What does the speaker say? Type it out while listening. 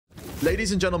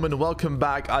Ladies and gentlemen, welcome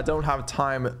back. I don't have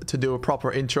time to do a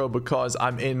proper intro because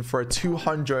I'm in for a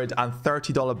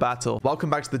 $230 battle. Welcome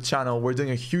back to the channel. We're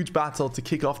doing a huge battle to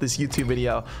kick off this YouTube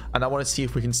video, and I want to see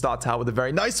if we can start out with a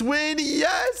very nice win.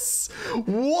 Yes!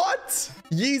 What?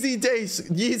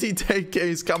 Yeezy Take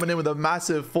Case coming in with a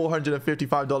massive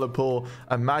 $455 pull.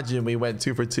 Imagine we went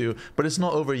 2 for 2, but it's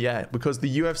not over yet because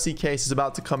the UFC case is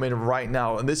about to come in right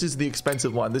now, and this is the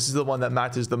expensive one. This is the one that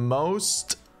matters the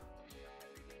most.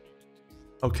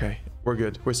 Okay, we're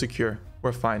good. We're secure.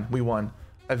 We're fine. We won.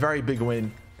 A very big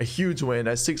win. A huge win.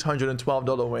 A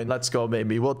 $612 win. Let's go,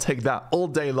 baby. We'll take that all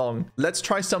day long. Let's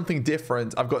try something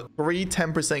different. I've got 3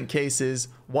 10% cases,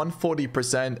 1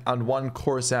 40%, and 1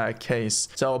 Corsair case.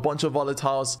 So a bunch of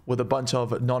volatiles with a bunch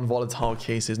of non-volatile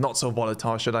cases. Not so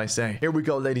volatile, should I say. Here we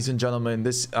go, ladies and gentlemen.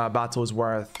 This battle is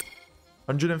worth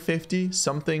 150,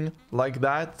 something like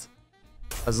that.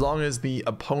 As long as the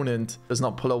opponent does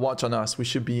not pull a watch on us, we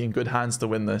should be in good hands to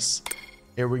win this.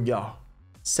 Here we go.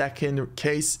 Second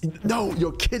case. No,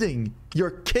 you're kidding.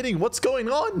 You're kidding. What's going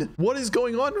on? What is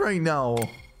going on right now?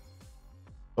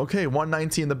 Okay,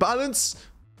 190 in the balance.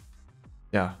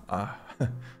 Yeah,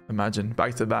 imagine.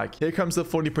 Back to back. Here comes the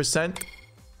 40%.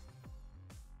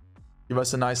 Give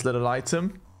us a nice little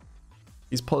item.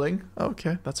 He's pulling.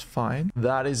 Okay, that's fine.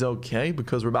 That is okay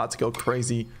because we're about to go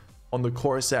crazy on the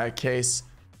Corsair case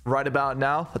right about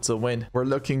now. That's a win. We're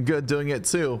looking good doing it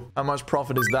too. How much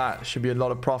profit is that? Should be a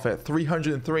lot of profit.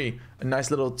 303. A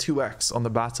nice little 2x on the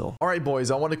battle. All right,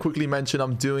 boys, I want to quickly mention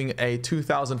I'm doing a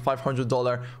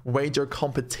 $2,500 wager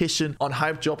competition on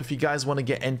Hypedrop. If you guys want to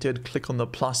get entered, click on the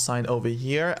plus sign over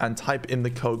here and type in the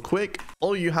code QUICK.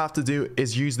 All you have to do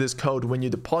is use this code when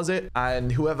you deposit,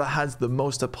 and whoever has the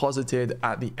most deposited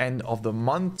at the end of the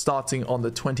month, starting on the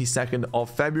 22nd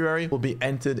of February, will be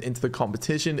entered into the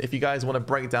competition. If you guys want to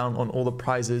break down on all the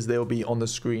prizes, they will be on the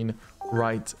screen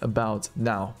right about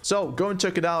now. So go and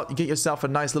check it out. You get yourself a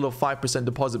nice little 5%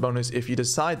 deposit bonus if you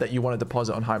decide that you want to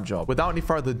deposit on Hypedrop. Without any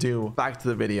further ado, back to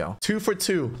the video. 2 for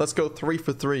 2. Let's go 3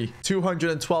 for 3.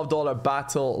 $212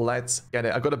 battle. Let's get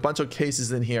it. I got a bunch of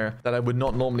cases in here that I would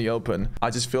not normally open. I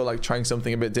just feel like trying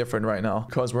something a bit different right now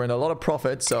because we're in a lot of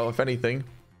profit. So if anything,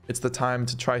 it's the time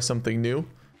to try something new.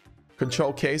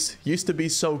 Control case used to be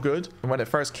so good. When it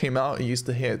first came out, it used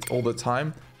to hit all the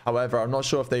time. However, I'm not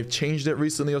sure if they've changed it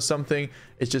recently or something.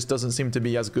 It just doesn't seem to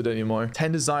be as good anymore.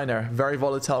 10 designer, very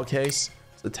volatile case.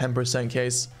 It's a 10%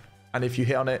 case. And if you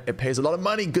hit on it, it pays a lot of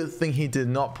money. Good thing he did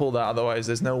not pull that. Otherwise,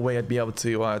 there's no way I'd be able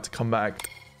to come back.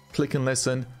 Click and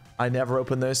listen. I never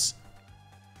opened this.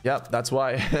 Yep, that's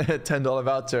why. $10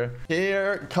 voucher.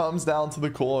 Here comes down to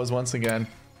the cores once again.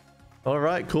 All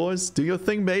right, cores, do your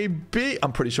thing, baby.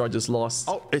 I'm pretty sure I just lost.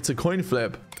 Oh, it's a coin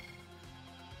flip.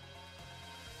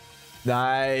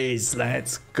 Nice,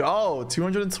 let's go.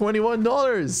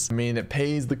 $221. I mean, it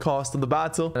pays the cost of the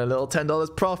battle and a little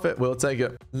 $10 profit. We'll take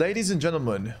it. Ladies and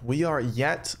gentlemen, we are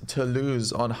yet to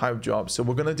lose on Hypedrop, so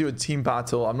we're gonna do a team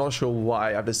battle. I'm not sure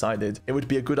why I've decided it would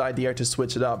be a good idea to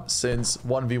switch it up since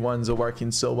 1v1s are working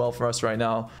so well for us right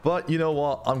now. But you know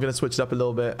what, I'm gonna switch it up a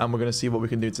little bit and we're gonna see what we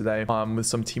can do today with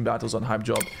some team battles on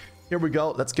Hypedrop. Here we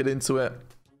go. Let's get into it.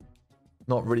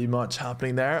 Not really much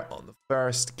happening there on the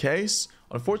first case.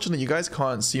 Unfortunately, you guys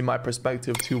can't see my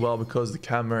perspective too well because the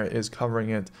camera is covering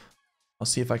it. I'll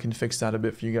see if I can fix that a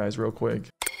bit for you guys real quick.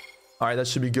 All right, that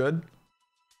should be good.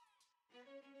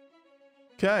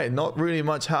 Okay, not really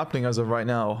much happening as of right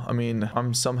now. I mean,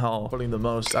 I'm somehow pulling the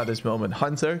most at this moment.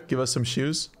 Hunter, give us some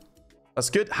shoes. That's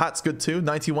good. Hat's good too.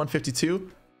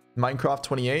 91.52. Minecraft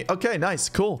 28. Okay, nice.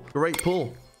 Cool. Great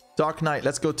pull. Dark Knight.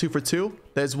 Let's go 2 for 2.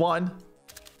 There's one.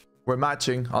 We're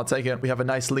matching. I'll take it. We have a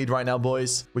nice lead right now,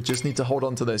 boys. We just need to hold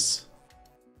on to this.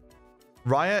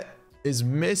 Riot is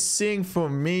missing for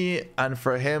me and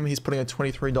for him. He's putting a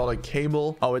 $23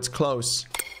 cable. Oh, it's close.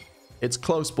 It's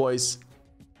close, boys.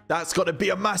 That's got to be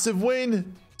a massive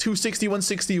win. 260,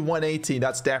 160, 180.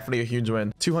 That's definitely a huge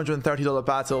win. $230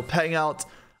 battle paying out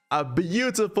a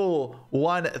beautiful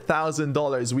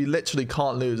 $1,000. We literally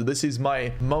can't lose. This is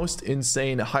my most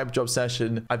insane Hypedrop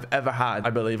session I've ever had, I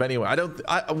believe. Anyway,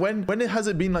 when has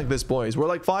it been like this, boys? We're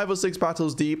like 5 or 6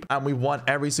 battles deep and we won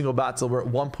every single battle. We're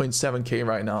at 1.7k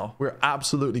right now. We're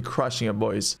absolutely crushing it,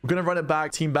 boys. We're gonna run it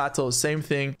back. Team battle, same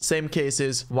thing, same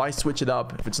cases. Why switch it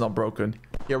up if it's not broken?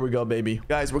 Here we go, baby.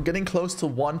 Guys, we're getting close to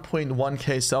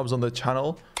 1.1k subs on the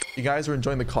channel. If you guys are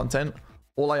enjoying the content,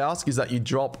 all I ask is that you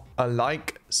drop a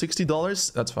like.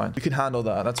 $60, that's fine. You can handle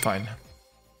that. That's fine.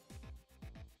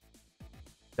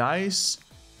 Nice.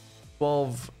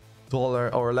 $12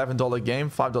 or $11 game.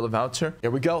 $5 voucher.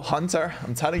 Here we go. Hunter.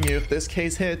 I'm telling you, if this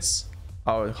case hits,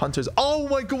 Oh, hunters. Oh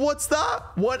my god, what's that?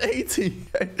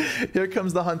 180. Here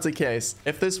comes the hunter case.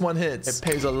 If this one hits, it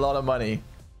pays a lot of money.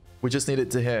 We just need it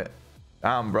to hit.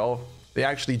 Damn, bro. They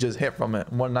actually just hit from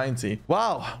it. 190.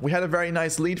 Wow, we had a very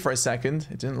nice lead for a second.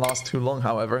 It didn't last too long,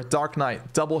 however. Dark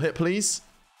Knight, double hit, please.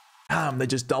 Damn, they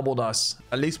just doubled us.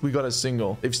 At least we got a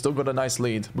single. They've still got a nice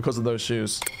lead because of those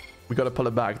shoes. We got to pull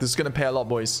it back. This is going to pay a lot,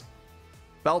 boys.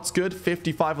 Belt's good.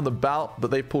 55 on the belt,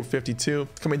 but they pulled 52.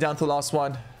 Coming down to the last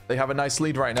one. They have a nice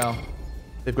lead right now.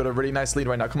 They've got a really nice lead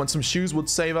right now. Come on, some shoes would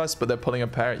save us, but they're pulling a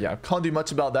pair. Yeah, can't do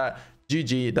much about that.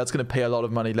 GG. That's going to pay a lot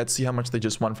of money. Let's see how much they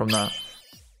just won from that.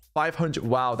 500.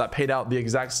 Wow, that paid out the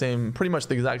exact same, pretty much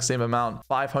the exact same amount.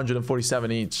 547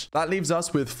 each. That leaves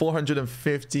us with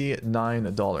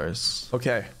 $459.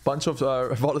 Okay, bunch of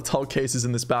volatile cases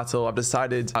in this battle. I've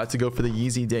decided to go for the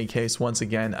Yeezy Day case once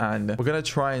again, and we're gonna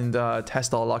try and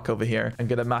test our luck over here and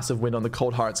get a massive win on the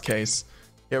Cold Hearts case.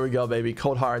 Here we go, baby.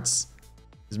 Cold Hearts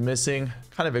is missing.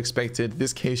 Kind of expected.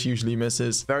 This case usually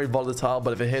misses. Very volatile,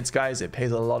 but if it hits, guys, it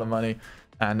pays a lot of money,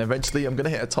 and eventually I'm gonna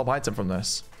hit a top item from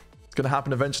this. It's gonna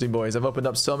happen eventually, boys. I've opened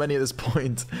up so many at this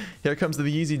point. Here comes the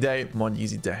Yeezy Day. Come on,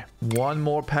 Yeezy Day. One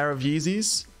more pair of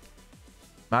Yeezys.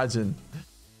 Imagine.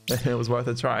 It was worth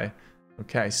a try.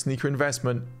 Okay, sneaker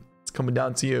investment. It's coming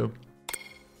down to you.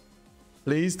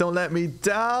 Please don't let me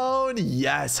down.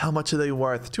 Yes. How much are they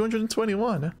worth?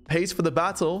 221. Pays for the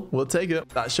battle. We'll take it.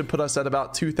 That should put us at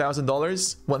about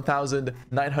 $2,000.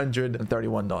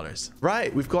 $1,931.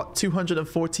 Right. We've got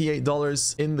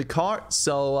 $248 in the cart.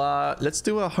 So let's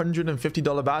do a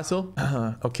 $150 battle.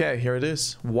 Okay, here it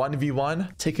is.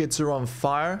 1v1. Tickets are on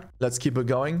fire. Let's keep it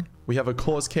going. We have a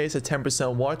course case, a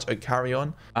 10% watch, a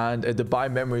carry-on, and a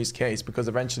Dubai memories case, because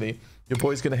eventually your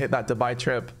boy's going to hit that Dubai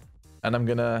trip, and I'm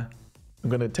gonna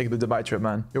take the Dubai trip,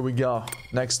 man. Here we go.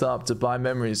 Next up, Dubai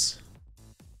memories.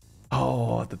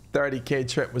 Oh, the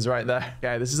 30k trip was right there.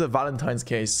 Okay, this is a Valentine's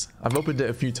case. I've opened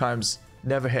it a few times.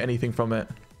 Never hit anything from it.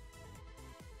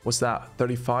 What's that?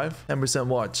 35? 10%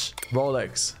 watch.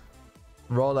 Rolex.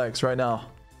 Rolex right now.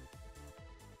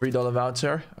 $3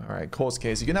 voucher. All right, course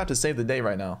case. You're gonna have to save the day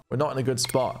right now. We're not in a good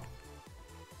spot.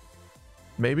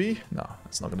 Maybe? No,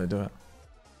 that's not gonna do it.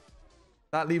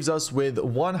 That leaves us with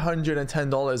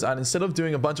 $110. And instead of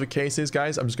doing a bunch of cases,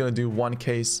 guys, I'm just going to do one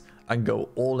case and go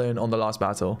all in on the last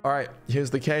battle. All right, here's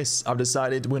the case. I've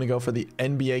decided we're going to go for the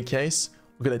NBA case.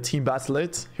 We're going to team battle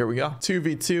it. Here we go.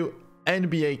 2v2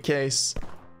 NBA case.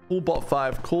 Cool bot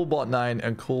 5, cool bot 9,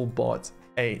 and cool bot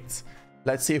 8.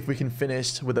 Let's see if we can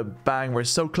finish with a bang. We're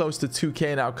so close to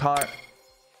 2k in our cart.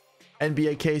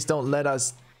 NBA case, don't let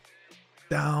us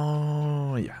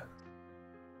down. Yeah.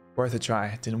 Worth a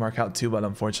try. Didn't work out too well,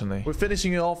 unfortunately. We're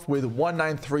finishing it off with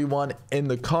 1931 in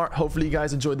the cart. Hopefully you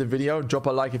guys enjoyed the video. Drop a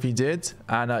like if you did.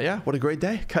 And yeah, what a great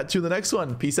day. Catch you in the next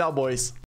one. Peace out, boys.